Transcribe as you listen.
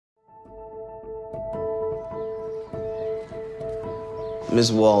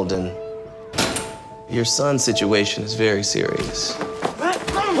Ms. Walden, your son's situation is very serious.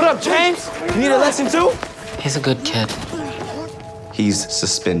 What up, James? You need a lesson too? He's a good kid. He's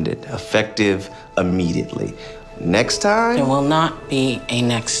suspended, effective immediately. Next time? There will not be a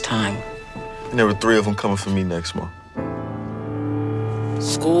next time. And there were 3 of them coming for me next month.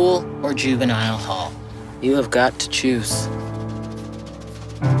 School or juvenile hall. You have got to choose.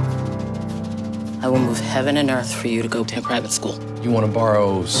 I will move heaven and earth for you to go to a private school. You want to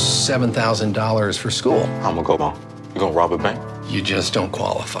borrow $7,000 for school? I'm gonna go, Mom. You gonna rob a bank? You just don't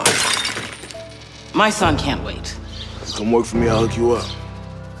qualify. My son can't wait. Come work for me, I'll hook you up.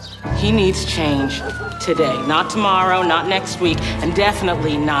 He needs change today, not tomorrow, not next week, and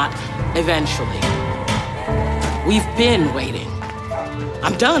definitely not eventually. We've been waiting.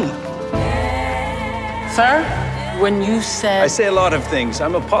 I'm done. Sir, when you said... I say a lot of things.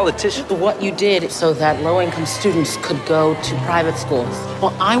 I'm a politician. What you did so that low-income students could go to private schools.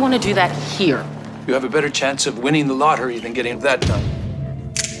 Well, I want to do that here. You have a better chance of winning the lottery than getting that done.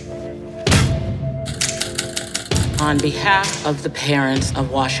 On behalf of the parents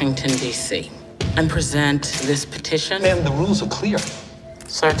of Washington, D.C., I present this petition. Ma'am, the rules are clear.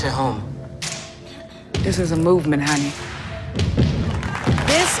 Sir, to whom? This is a movement, honey.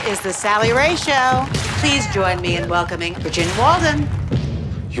 This is the Sally Ray Show. Please join me in welcoming Virginia Walden.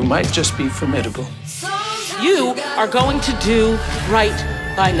 You might just be formidable. You are going to do right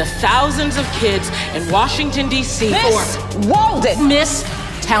by the thousands of kids in Washington, D.C. Miss Walden! Miss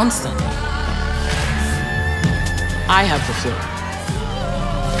Townsend. I have the floor.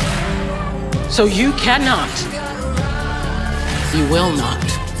 So you cannot, you will not,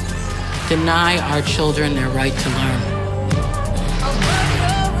 deny our children their right to learn.